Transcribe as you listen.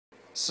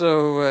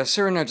So,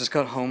 Sarah and I just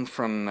got home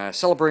from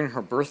celebrating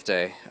her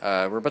birthday.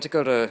 We're about to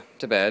go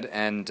to bed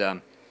and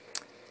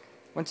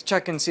went to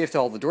check and see if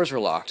all the doors were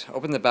locked.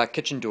 Opened the back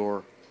kitchen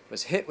door,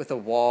 was hit with a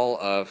wall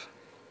of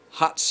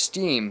hot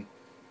steam,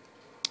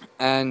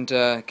 and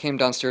came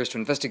downstairs to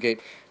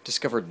investigate.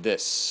 Discovered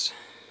this.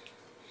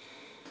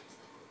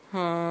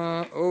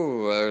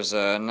 Oh, there's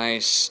a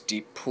nice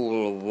deep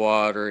pool of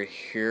water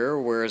here.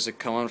 Where is it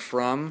coming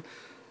from?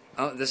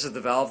 Oh, this is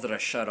the valve that I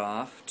shut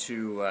off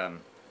to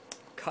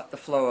cut the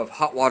flow of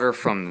hot water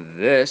from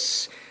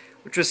this,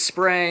 which was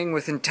spraying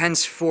with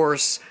intense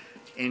force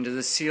into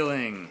the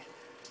ceiling.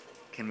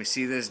 Can we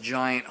see this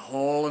giant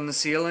hole in the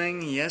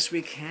ceiling? Yes,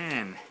 we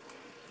can.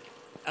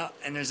 Oh,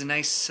 and there's a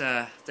nice,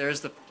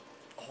 there's the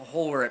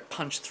hole where it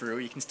punched through.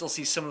 You can still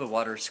see some of the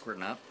water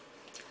squirting up.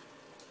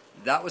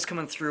 That was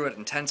coming through at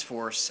intense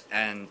force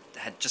and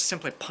had just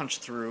simply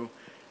punched through,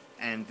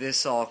 and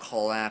this all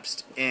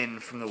collapsed in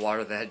from the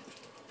water that had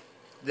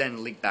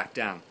then leaked back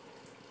down.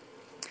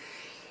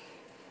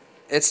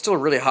 It's still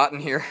really hot in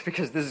here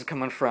because this is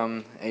coming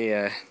from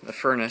a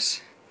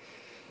furnace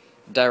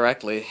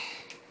directly.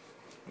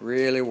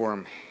 Really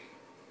warm.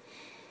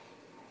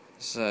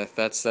 So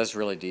that's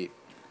really deep.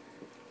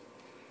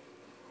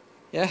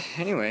 Yeah,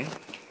 anyway.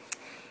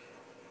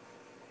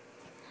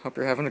 Hope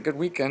you're having a good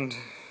weekend.